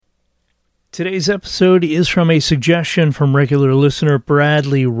Today's episode is from a suggestion from regular listener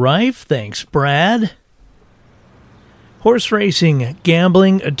Bradley Rife. Thanks, Brad. Horse racing,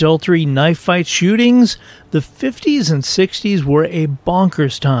 gambling, adultery, knife fights, shootings. The 50s and 60s were a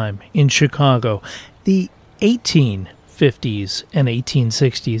bonkers time in Chicago. The 1850s and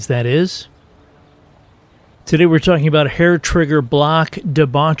 1860s, that is. Today we're talking about hair-trigger block,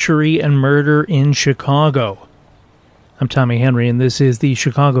 debauchery, and murder in Chicago. I'm Tommy Henry, and this is the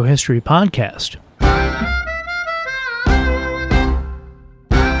Chicago History Podcast.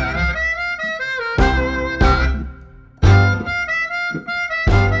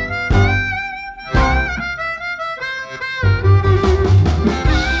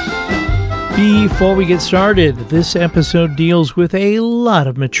 Before we get started, this episode deals with a lot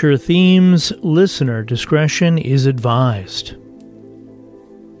of mature themes. Listener discretion is advised.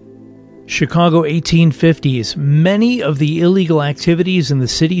 Chicago 1850s. Many of the illegal activities in the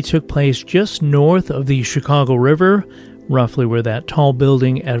city took place just north of the Chicago River, roughly where that tall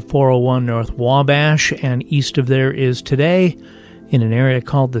building at 401 North Wabash and east of there is today, in an area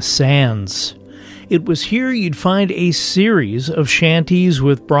called the Sands. It was here you'd find a series of shanties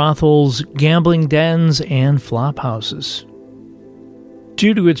with brothels, gambling dens, and flop houses.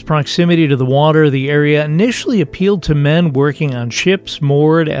 Due to its proximity to the water, the area initially appealed to men working on ships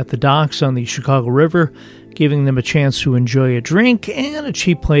moored at the docks on the Chicago River, giving them a chance to enjoy a drink and a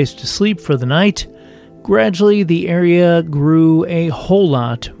cheap place to sleep for the night. Gradually, the area grew a whole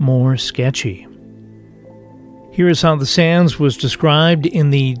lot more sketchy. Here is how the Sands was described in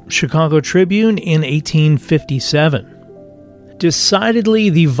the Chicago Tribune in 1857. Decidedly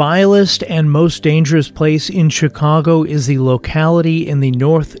the vilest and most dangerous place in Chicago is the locality in the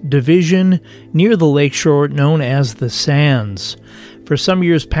North Division near the lakeshore known as the Sands. For some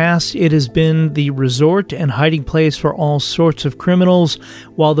years past, it has been the resort and hiding place for all sorts of criminals,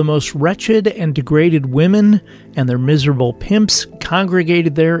 while the most wretched and degraded women and their miserable pimps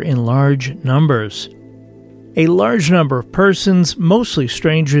congregated there in large numbers. A large number of persons, mostly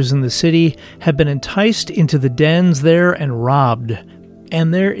strangers in the city, have been enticed into the dens there and robbed,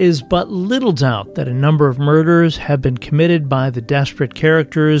 and there is but little doubt that a number of murders have been committed by the desperate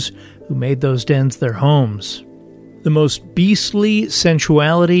characters who made those dens their homes. The most beastly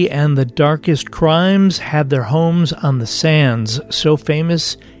sensuality and the darkest crimes had their homes on the Sands, so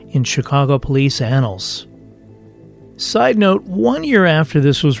famous in Chicago police annals. Side note, 1 year after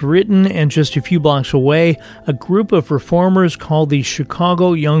this was written and just a few blocks away, a group of reformers called the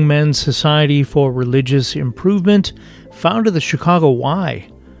Chicago Young Men's Society for Religious Improvement founded the Chicago Y.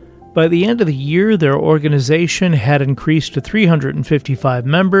 By the end of the year, their organization had increased to 355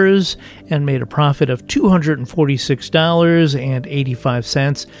 members and made a profit of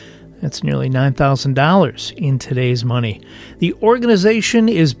 $246.85. That's nearly $9,000 in today's money. The organization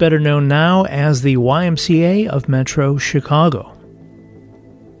is better known now as the YMCA of Metro Chicago.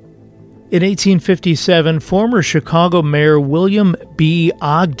 In 1857, former Chicago Mayor William B.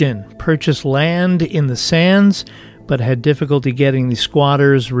 Ogden purchased land in the Sands, but had difficulty getting the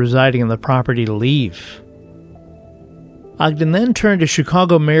squatters residing on the property to leave. Ogden then turned to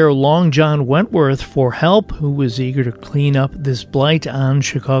Chicago Mayor Long John Wentworth for help, who was eager to clean up this blight on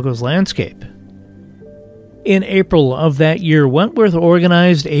Chicago's landscape. In April of that year, Wentworth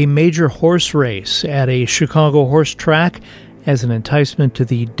organized a major horse race at a Chicago horse track as an enticement to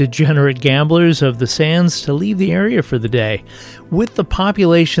the degenerate gamblers of the Sands to leave the area for the day. With the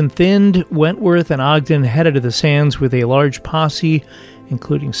population thinned, Wentworth and Ogden headed to the Sands with a large posse,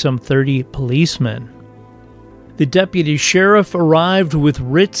 including some 30 policemen. The deputy sheriff arrived with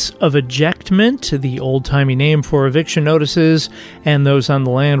writs of ejectment, the old-timey name for eviction notices, and those on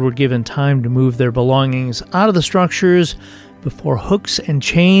the land were given time to move their belongings out of the structures before hooks and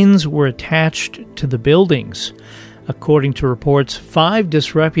chains were attached to the buildings. According to reports, 5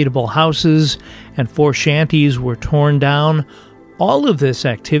 disreputable houses and 4 shanties were torn down. All of this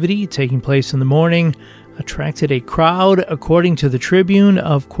activity, taking place in the morning, attracted a crowd, according to the Tribune,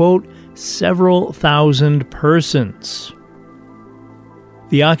 of, quote, several thousand persons.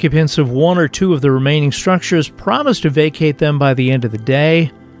 The occupants of 1 or 2 of the remaining structures promised to vacate them by the end of the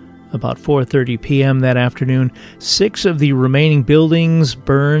day. About 4:30 p.m. that afternoon, 6 of the remaining buildings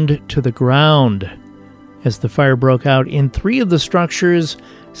burned to the ground. As the fire broke out in 3 of the structures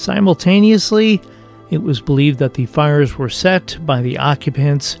simultaneously, it was believed that the fires were set by the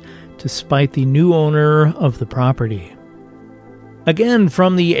occupants to spite the new owner of the property. Again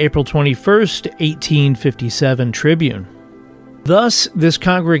from the April 21st, 1857 Tribune. Thus, this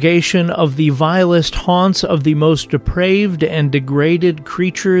congregation of the vilest haunts of the most depraved and degraded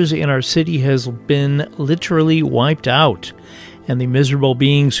creatures in our city has been literally wiped out, and the miserable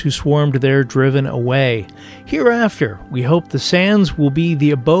beings who swarmed there driven away. Hereafter, we hope the sands will be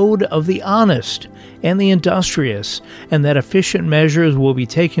the abode of the honest and the industrious, and that efficient measures will be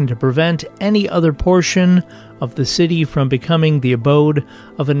taken to prevent any other portion of the city from becoming the abode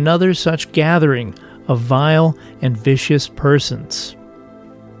of another such gathering of vile and vicious persons.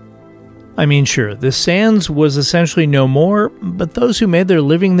 I mean, sure, the sands was essentially no more, but those who made their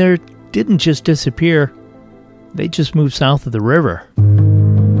living there didn't just disappear. They just moved south of the river.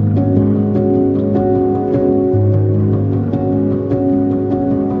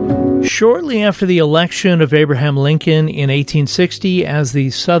 Shortly after the election of Abraham Lincoln in 1860, as the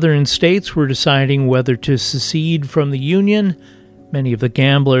southern states were deciding whether to secede from the Union, many of the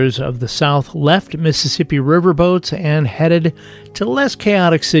gamblers of the South left Mississippi riverboats and headed to less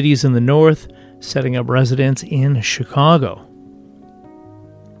chaotic cities in the North, setting up residence in Chicago.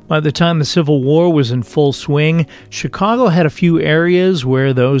 By the time the Civil War was in full swing, Chicago had a few areas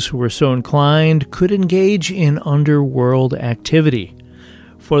where those who were so inclined could engage in underworld activity.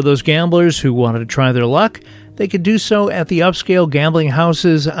 For those gamblers who wanted to try their luck, they could do so at the upscale gambling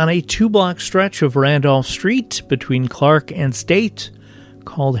houses on a 2-block stretch of Randolph Street between Clark and State,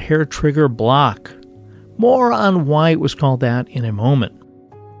 called Hair Trigger Block. More on why it was called that in a moment.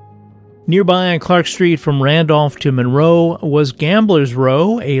 Nearby on Clark Street from Randolph to Monroe was Gambler's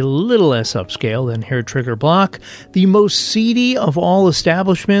Row, a little less upscale than Hair Trigger Block. The most seedy of all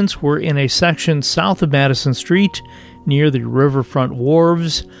establishments were in a section south of Madison Street, near the riverfront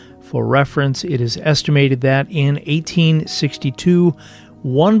wharves. For reference, it is estimated that in 1862,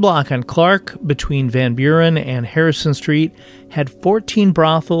 1 block on Clark between Van Buren and Harrison Street had 14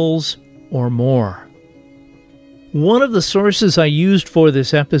 brothels or more. One of the sources I used for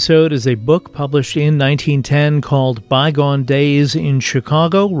this episode is a book published in 1910 called Bygone Days in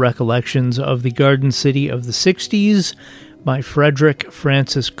Chicago, Recollections of the Garden City of the 60s, by Frederick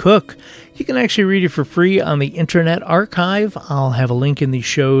Francis Cook. You can actually read it for free on the Internet Archive. I'll have a link in the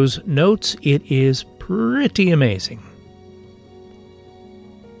show's notes. It is pretty amazing.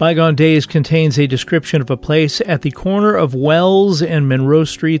 Bygone Days contains a description of a place at the corner of Wells and Monroe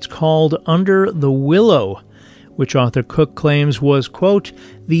Streets called Under the Willow, which author Cook claims was, quote,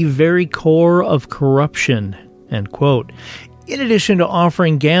 the very core of corruption, end quote. In addition to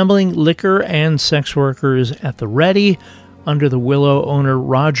offering gambling, liquor, and sex workers at the ready, Under the Willow owner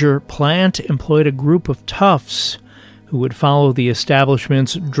Roger Plant employed a group of toughs who would follow the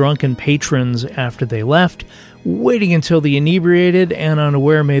establishment's drunken patrons after they left, waiting until the inebriated and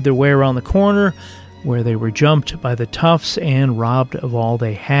unaware made their way around the corner, where they were jumped by the toughs and robbed of all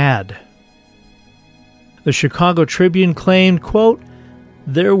they had. The Chicago Tribune claimed, quote,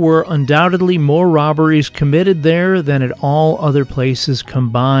 there were undoubtedly more robberies committed there than at all other places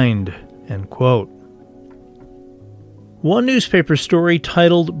combined, end quote. One newspaper story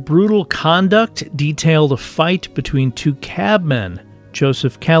titled Brutal Conduct detailed a fight between 2 cabmen,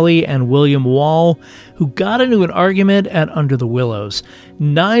 Joseph Kelly and William Wall, who got into an argument at Under the Willows.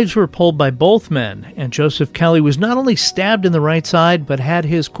 Knives were pulled by both men, and Joseph Kelly was not only stabbed in the right side, but had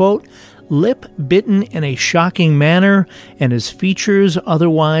his, quote, lip bitten in a shocking manner, and his features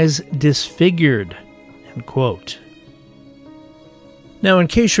otherwise disfigured, end quote. Now, in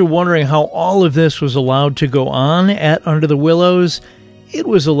case you're wondering how all of this was allowed to go on at Under the Willows, it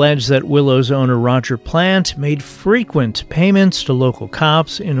was alleged that Willows owner Roger Plant made frequent payments to local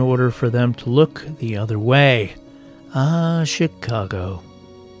cops in order for them to look the other way. Ah, Chicago.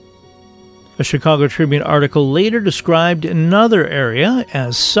 A Chicago Tribune article later described another area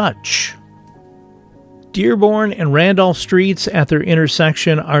as such. Dearborn and Randolph Streets at their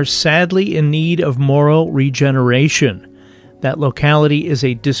intersection are sadly in need of moral regeneration. That locality is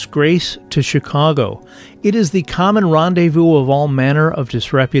a disgrace to Chicago. It is the common rendezvous of all manner of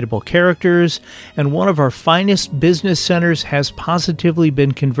disreputable characters, and one of our finest business centers has positively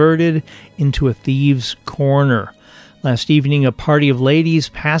been converted into a thieves' corner. Last evening, a party of ladies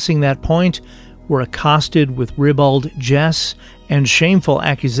passing that point were accosted with ribald jests and shameful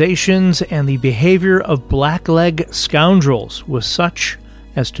accusations, and the behavior of blackleg scoundrels was such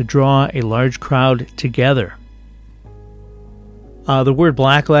as to draw a large crowd together. The word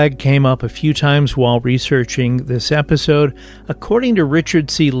blackleg came up a few times while researching this episode. According to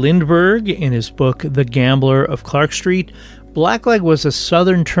Richard C. Lindbergh in his book The Gambler of Clark Street, blackleg was a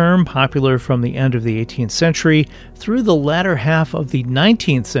southern term popular from the end of the 18th century through the latter half of the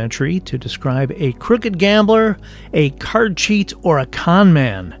 19th century to describe a crooked gambler, a card cheat, or a con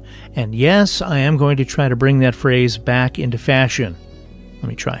man. And yes, I am going to try to bring that phrase back into fashion. Let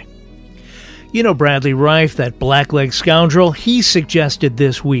me try. You know Bradley Rife, that blackleg scoundrel? He suggested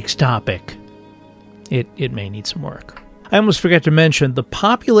this week's topic. It may need some work. I almost forgot to mention, the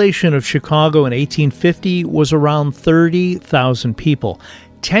population of Chicago in 1850 was around 30,000 people.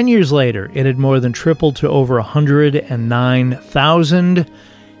 10 years later, it had more than tripled to over 109,000.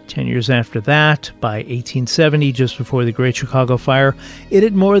 10 years after that, by 1870, just before the Great Chicago Fire, it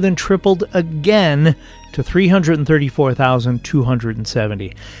had more than tripled again to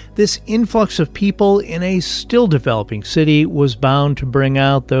 334,270. This influx of people in a still developing city was bound to bring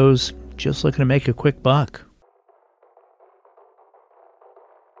out those just looking to make a quick buck.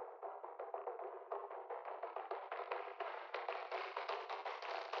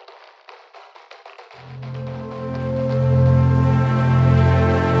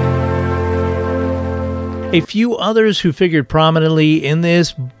 A few others who figured prominently in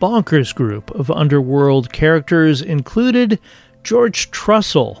this bonkers group of underworld characters included George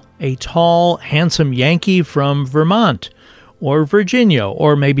Trussell, a tall, handsome Yankee from Vermont, or Virginia,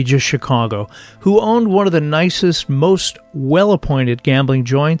 or maybe just Chicago, who owned one of the nicest, most well-appointed gambling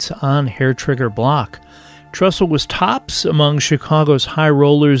joints on Hair Trigger Block. Trussell was tops among Chicago's high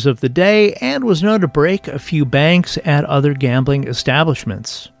rollers of the day and was known to break a few banks at other gambling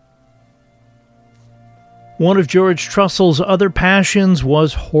establishments. One of George Trussell's other passions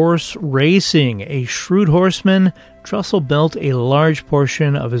was horse racing. A shrewd horseman, Trussell built a large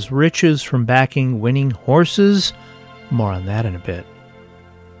portion of his riches from backing winning horses. More on that in a bit.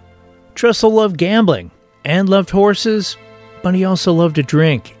 Trussell loved gambling and loved horses, but he also loved to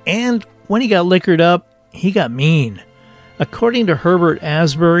drink. And when he got liquored up, he got mean. According to Herbert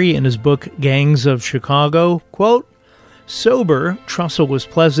Asbury in his book Gangs of Chicago, quote, "Sober, Trussell was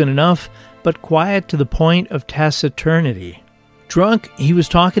pleasant enough, but quiet to the point of taciturnity. Drunk, he was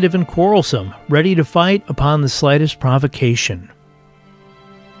talkative and quarrelsome, ready to fight upon the slightest provocation."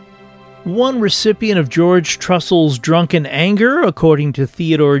 One recipient of George Trussell's drunken anger, according to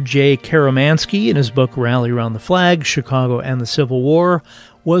Theodore J. Karamanski in his book Rally Around the Flag, Chicago and the Civil War,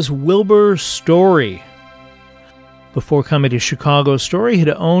 was Wilbur Story. Before coming to Chicago, Story had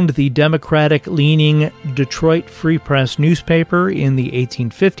owned the Democratic-leaning Detroit Free Press newspaper in the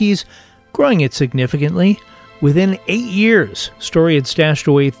 1850s, growing it significantly. Within 8 years, Story had stashed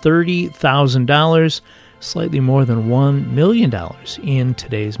away $30,000, slightly more than $1 million in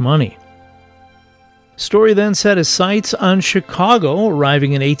today's money. Story then set his sights on Chicago,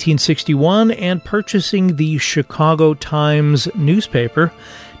 arriving in 1861 and purchasing the Chicago Times newspaper,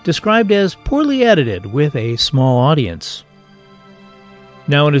 described as poorly edited with a small audience.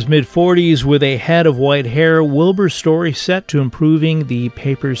 Now in his mid-40s, with a head of white hair, Wilbur Story set to improving the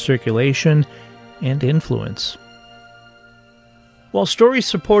paper's circulation and influence. While Story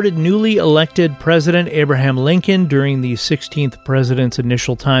supported newly elected President Abraham Lincoln during the 16th president's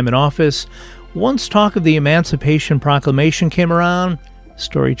initial time in office, once talk of the Emancipation Proclamation came around,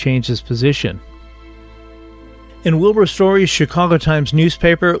 Story changed his position. In Wilbur Story's Chicago Times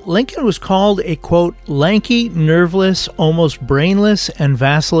newspaper, Lincoln was called a, quote, "lanky, nerveless, almost brainless, and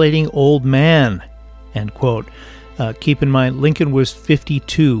vacillating old man," end quote. Keep in mind, Lincoln was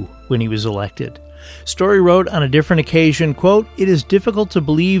 52 when he was elected. Story wrote on a different occasion, quote, "It is difficult to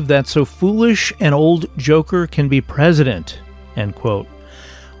believe that so foolish an old joker can be president," end quote.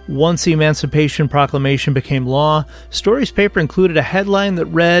 Once the Emancipation Proclamation became law, Story's paper included a headline that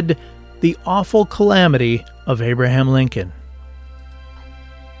read, "The Awful Calamity of Abraham Lincoln."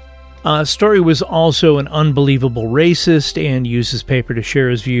 Story was also an unbelievable racist and used his paper to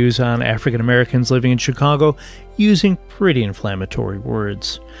share his views on African Americans living in Chicago using pretty inflammatory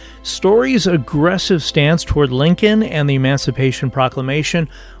words. Story's aggressive stance toward Lincoln and the Emancipation Proclamation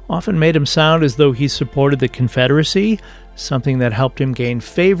often made him sound as though he supported the Confederacy, something that helped him gain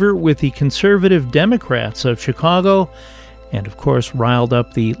favor with the conservative Democrats of Chicago, and of course riled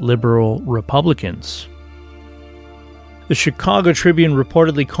up the liberal Republicans. The Chicago Tribune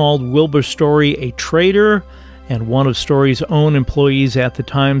reportedly called Wilbur Story a traitor, and one of Story's own employees at the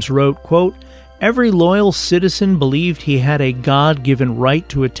Times wrote, quote, "Every loyal citizen believed he had a God-given right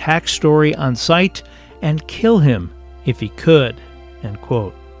to attack Story on sight and kill him if he could," end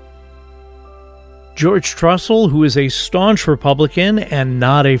quote. George Trussell, who is a staunch Republican and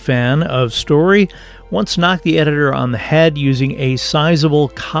not a fan of Story, once knocked the editor on the head using a sizable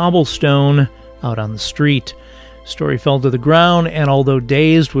cobblestone out on the street. Story fell to the ground, and although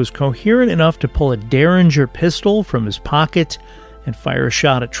dazed, was coherent enough to pull a Derringer pistol from his pocket and fire a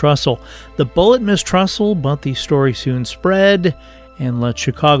shot at Trussell. The bullet missed Trussell, but the story soon spread and let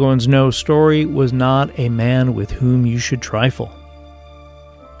Chicagoans know Story was not a man with whom you should trifle.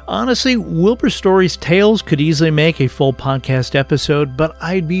 Honestly, Wilbur Story's tales could easily make a full podcast episode, but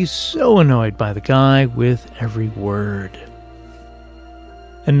I'd be so annoyed by the guy with every word.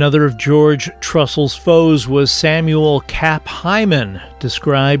 Another of George Trussell's foes was Samuel Cap Hyman,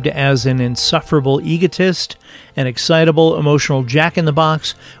 described as an insufferable egotist, an excitable, emotional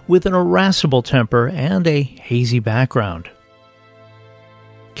jack-in-the-box with an irascible temper and a hazy background.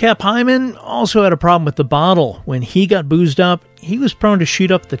 Cap Hyman also had a problem with the bottle. When he got boozed up, he was prone to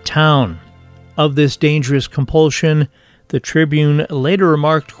shoot up the town. Of this dangerous compulsion, the Tribune later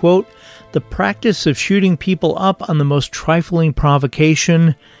remarked, quote, "The practice of shooting people up on the most trifling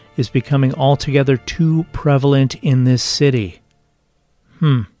provocation is becoming altogether too prevalent in this city."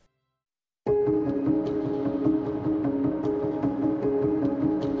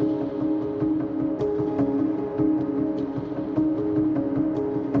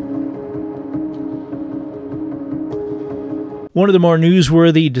 One of the more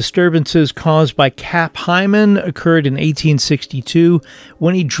newsworthy disturbances caused by Cap Hyman occurred in 1862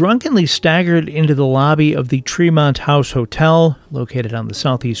 when he drunkenly staggered into the lobby of the Tremont House Hotel, located on the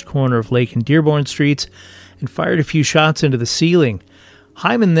southeast corner of Lake and Dearborn Streets, and fired a few shots into the ceiling.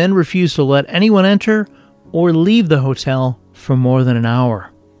 Hyman then refused to let anyone enter or leave the hotel for more than an hour.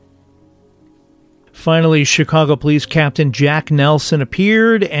 Finally, Chicago Police Captain Jack Nelson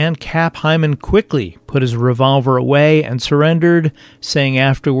appeared, and Cap Hyman quickly put his revolver away and surrendered, saying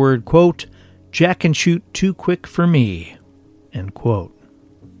afterward, quote, "Jack can shoot too quick for me," end quote.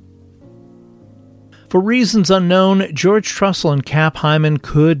 For reasons unknown, George Trussell and Cap Hyman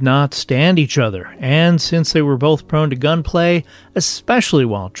could not stand each other, and since they were both prone to gunplay, especially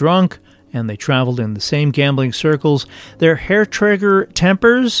while drunk, and they traveled in the same gambling circles, their hair-trigger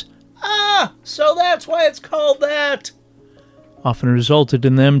tempers, so that's why it's called that, often resulted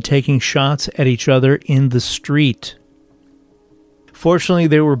in them taking shots at each other in the street. Fortunately,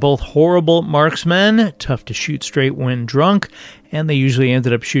 they were both horrible marksmen, tough to shoot straight when drunk, and they usually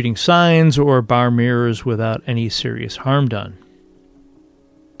ended up shooting signs or bar mirrors without any serious harm done.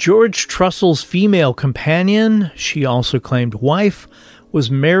 George Trussell's female companion, she also claimed wife,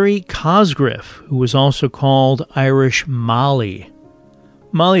 was Mary Cosgriff, who was also called Irish Molly.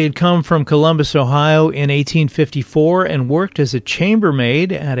 Molly had come from Columbus, Ohio in 1854 and worked as a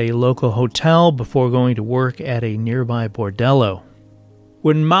chambermaid at a local hotel before going to work at a nearby bordello.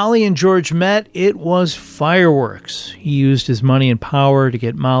 When Molly and George met, it was fireworks. He used his money and power to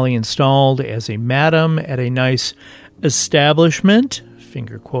get Molly installed as a madam at a nice establishment,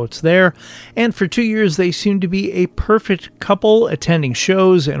 finger quotes there, and for 2 years they seemed to be a perfect couple, attending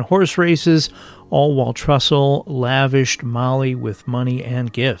shows and horse races, all while Trussell lavished Molly with money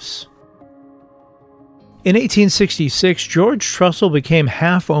and gifts. In 1866, George Trussell became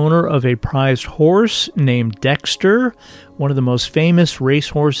half owner of a prized horse named Dexter, one of the most famous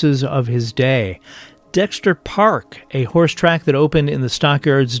racehorses of his day. Dexter Park, a horse track that opened in the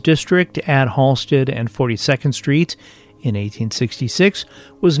Stockyards district at Halsted and 42nd Street in 1866,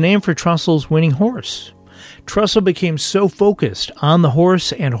 was named for Trussell's winning horse. Trussell became so focused on the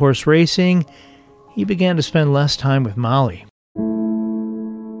horse and horse racing, he began to spend less time with Molly.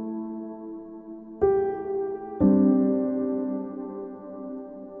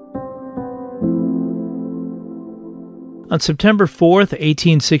 On September 4th,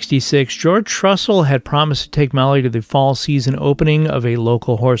 1866, George Trussell had promised to take Molly to the fall season opening of a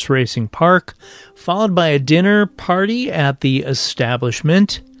local horse racing park, followed by a dinner party at the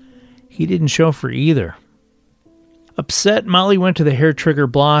establishment. He didn't show for either. Upset, Molly went to the hair-trigger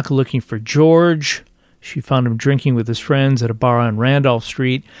block looking for George. She found him drinking with his friends at a bar on Randolph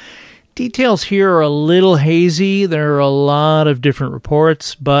Street. Details here are a little hazy. There are a lot of different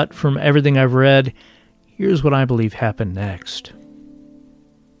reports, but from everything I've read, here's what I believe happened next.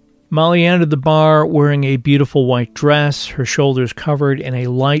 Molly entered the bar wearing a beautiful white dress, her shoulders covered in a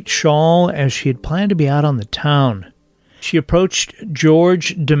light shawl, as she had planned to be out on the town. She approached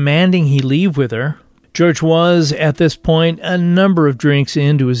George, demanding he leave with her. George was, at this point, a number of drinks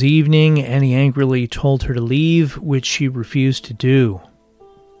into his evening, and he angrily told her to leave, which she refused to do.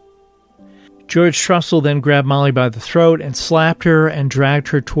 George Trussell then grabbed Molly by the throat and slapped her and dragged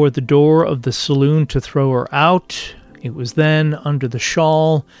her toward the door of the saloon to throw her out. It was then, under the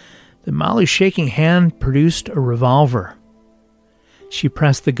shawl, that Molly's shaking hand produced a revolver. She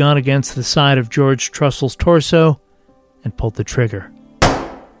pressed the gun against the side of George Trussell's torso and pulled the trigger.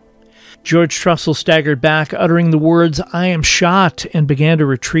 George Trussell staggered back, uttering the words, "I am shot," and began to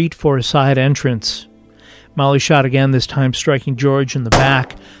retreat for a side entrance. Molly shot again, this time striking George in the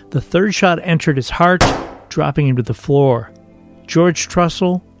back. The third shot entered his heart, dropping him to the floor. George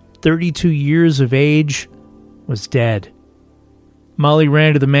Trussell, 32 years of age, was dead. Molly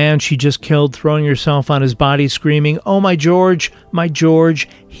ran to the man she just killed, throwing herself on his body, screaming, "Oh, my George,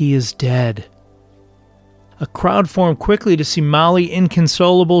 he is dead." A crowd formed quickly to see Molly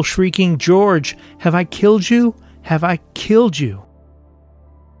inconsolable, shrieking, "George, have I killed you? Have I killed you?"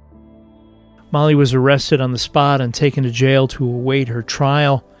 Molly was arrested on the spot and taken to jail to await her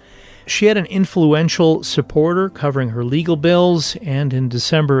trial. She had an influential supporter covering her legal bills, and in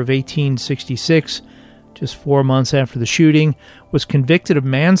December of 1866, just 4 months after the shooting, was convicted of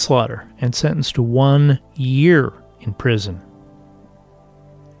manslaughter and sentenced to 1 year in prison.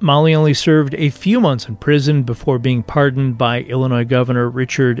 Molly only served a few months in prison before being pardoned by Illinois Governor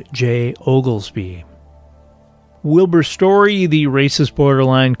Richard J. Oglesby. Wilbur Story, the racist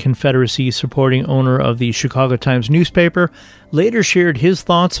borderline Confederacy-supporting owner of the Chicago Times newspaper, later shared his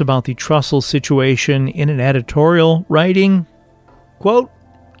thoughts about the Trussell situation in an editorial, writing, quote,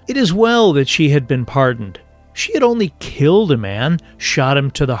 "It is well that she had been pardoned. She had only killed a man, shot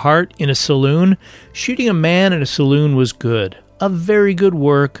him to the heart in a saloon. Shooting a man in a saloon was good, a very good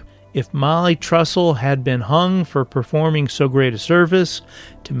work. If Molly Trussell had been hung for performing so great a service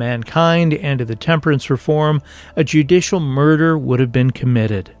to mankind and to the temperance reform, a judicial murder would have been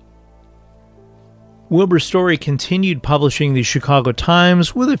committed." Wilbur Story continued publishing the Chicago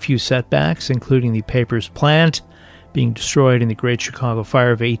Times with a few setbacks, including the paper's plant being destroyed in the Great Chicago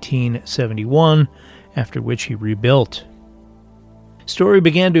Fire of 1871, after which he rebuilt. Story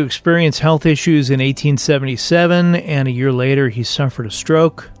began to experience health issues in 1877, and a year later he suffered a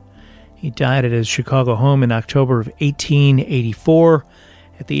stroke. He died at his Chicago home in October of 1884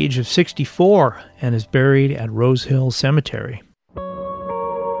 at the age of 64 and is buried at Rose Hill Cemetery.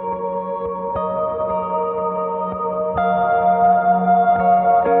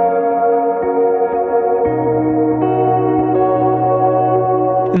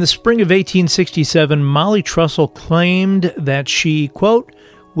 In the spring of 1867, Molly Trussell claimed that she, quote,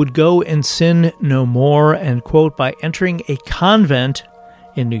 would go and sin no more, and, quote, by entering a convent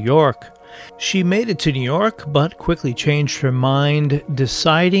in New York. She made it to New York, but quickly changed her mind,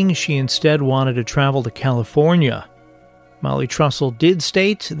 deciding she instead wanted to travel to California. Molly Trussell did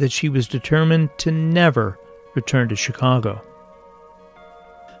state that she was determined to never return to Chicago.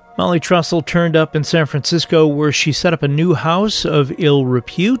 Molly Trussell turned up in San Francisco, where she set up a new house of ill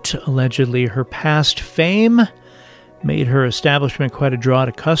repute. Allegedly, her past fame made her establishment quite a draw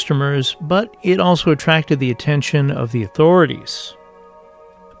to customers, but it also attracted the attention of the authorities.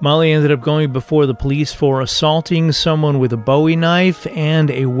 Molly ended up going before the police for assaulting someone with a Bowie knife,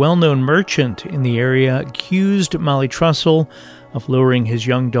 and a well-known merchant in the area accused Molly Trussell of luring his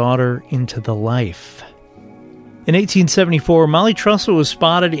young daughter into the life. In 1874, Molly Trussell was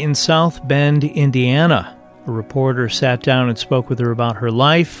spotted in South Bend, Indiana. A reporter sat down and spoke with her about her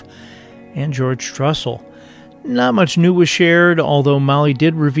life and George Trussell. Not much new was shared, although Molly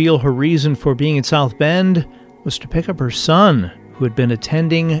did reveal her reason for being in South Bend was to pick up her son, who had been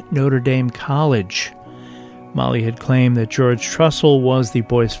attending Notre Dame College. Molly had claimed that George Trussell was the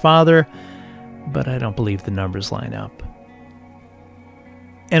boy's father, but I don't believe the numbers line up.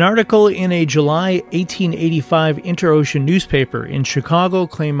 An article in a July 1885 Inter-Ocean newspaper in Chicago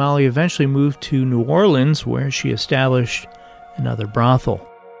claimed Molly eventually moved to New Orleans, where she established another brothel.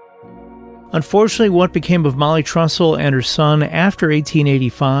 Unfortunately, what became of Molly Trussell and her son after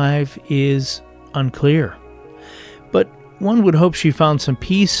 1885 is unclear. But one would hope she found some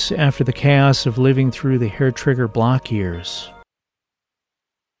peace after the chaos of living through the hair-trigger block years.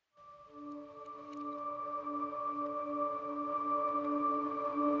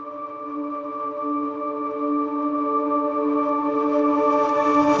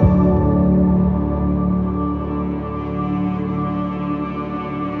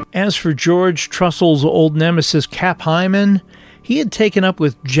 As for George Trussell's old nemesis Cap Hyman, he had taken up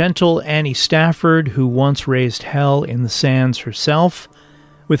with gentle Annie Stafford, who once raised hell in the sands herself.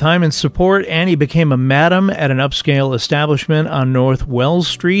 With Hyman's support, Annie became a madam at an upscale establishment on North Wells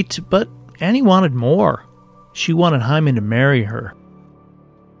Street, but Annie wanted more. She wanted Hyman to marry her.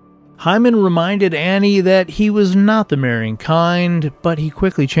 Hyman reminded Annie that he was not the marrying kind, but he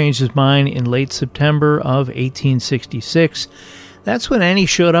quickly changed his mind in late September of 1866. That's when Annie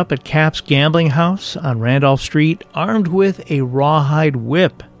showed up at Cap's gambling house on Randolph Street, armed with a rawhide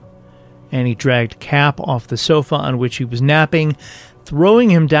whip. Annie dragged Cap off the sofa on which he was napping,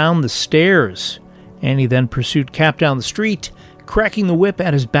 throwing him down the stairs. Annie then pursued Cap down the street, cracking the whip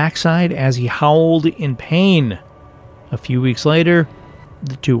at his backside as he howled in pain. A few weeks later,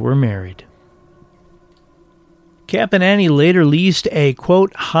 the two were married. Cap and Annie later leased a,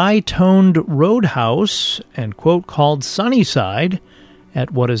 quote, high-toned roadhouse, and, quote, called Sunnyside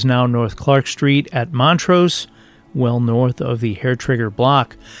at what is now North Clark Street at Montrose, well north of the hair-trigger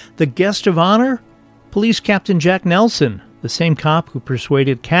block. The guest of honor? Police Captain Jack Nelson, the same cop who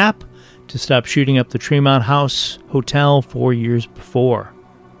persuaded Cap to stop shooting up the Tremont House Hotel 4 years before.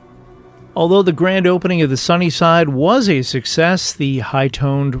 Although the grand opening of the Sunnyside was a success, the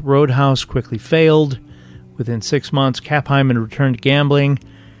high-toned Roadhouse quickly failed. Within 6 months, Cap Hyman returned to gambling,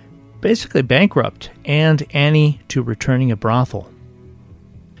 basically bankrupt, and Annie to returning a brothel.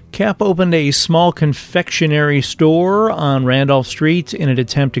 Cap opened a small confectionery store on Randolph Street in an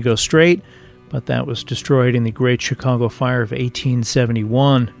attempt to go straight, but that was destroyed in the Great Chicago Fire of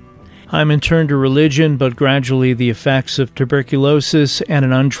 1871. Hyman turned to religion, but gradually the effects of tuberculosis and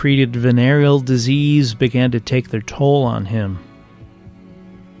an untreated venereal disease began to take their toll on him.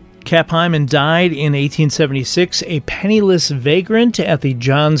 Cap Hyman died in 1876, a penniless vagrant at the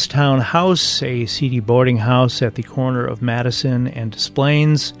Johnstown House, a seedy boarding house at the corner of Madison and Des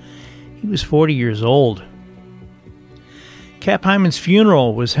Plaines. He was 40 years old. Cap Hyman's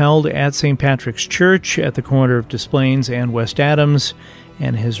funeral was held at St. Patrick's Church at the corner of Des Plaines and West Adams,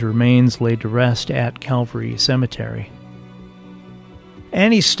 and his remains laid to rest at Calvary Cemetery.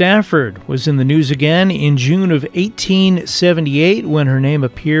 Annie Stafford was in the news again in June of 1878 when her name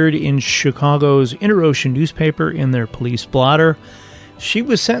appeared in Chicago's Inter-Ocean newspaper in their police blotter. She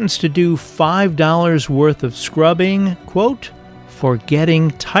was sentenced to do $5 worth of scrubbing, quote, for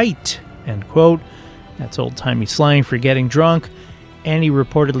getting tight, end quote. That's old-timey slang for getting drunk. Annie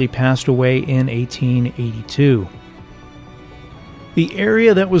reportedly passed away in 1882. The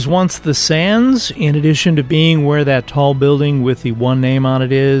area that was once the Sands, in addition to being where that tall building with the one name on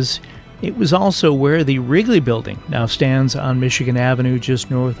it is, it was also where the Wrigley Building now stands on Michigan Avenue just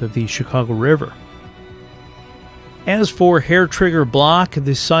north of the Chicago River. As for Hair Trigger Block,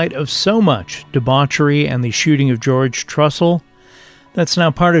 the site of so much debauchery and the shooting of George Trussell, that's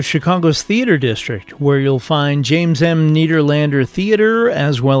now part of Chicago's Theater District, where you'll find James M. Niederlander Theater,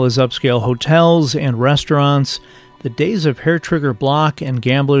 as well as upscale hotels and restaurants. The days of Hair Trigger Block and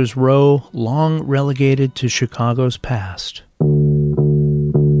Gamblers Row long relegated to Chicago's past.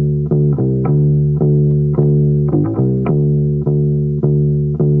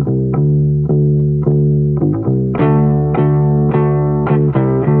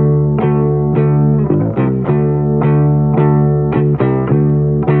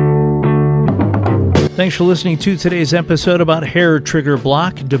 Thanks for listening to today's episode about Hair Trigger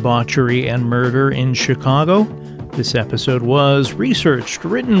Block, debauchery, and murder in Chicago. This episode was researched,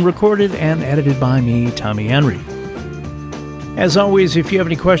 written, recorded, and edited by me, Tommy Henry. As always, if you have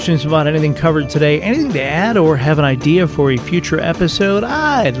any questions about anything covered today, anything to add, or have an idea for a future episode,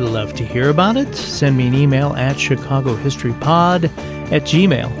 I'd love to hear about it. Send me an email at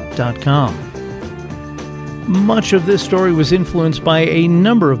chicagohistorypod@gmail.com. Much of this story was influenced by a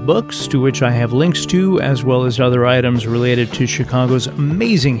number of books, to which I have links to, as well as other items related to Chicago's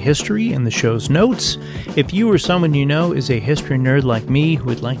amazing history in the show's notes. If you or someone you know is a history nerd like me who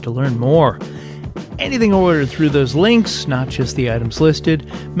would like to learn more, anything ordered through those links, not just the items listed,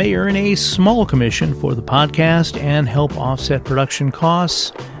 may earn a small commission for the podcast and help offset production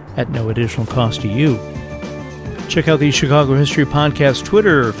costs at no additional cost to you. Check out the Chicago History Podcast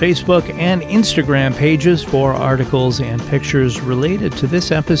Twitter, Facebook, and Instagram pages for articles and pictures related to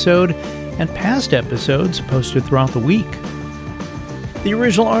this episode and past episodes posted throughout the week. The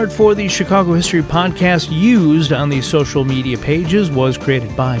original art for the Chicago History Podcast used on these social media pages was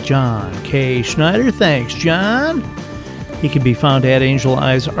created by John K. Schneider. Thanks, John. He can be found at Angel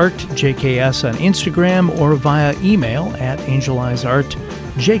Eyes Art JKS on Instagram or via email at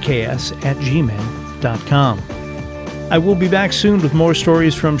angeleyesartjks@gmail.com. I will be back soon with more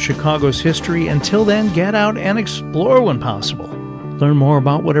stories from Chicago's history. Until then, get out and explore when possible. Learn more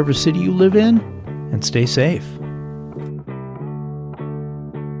about whatever city you live in, and stay safe.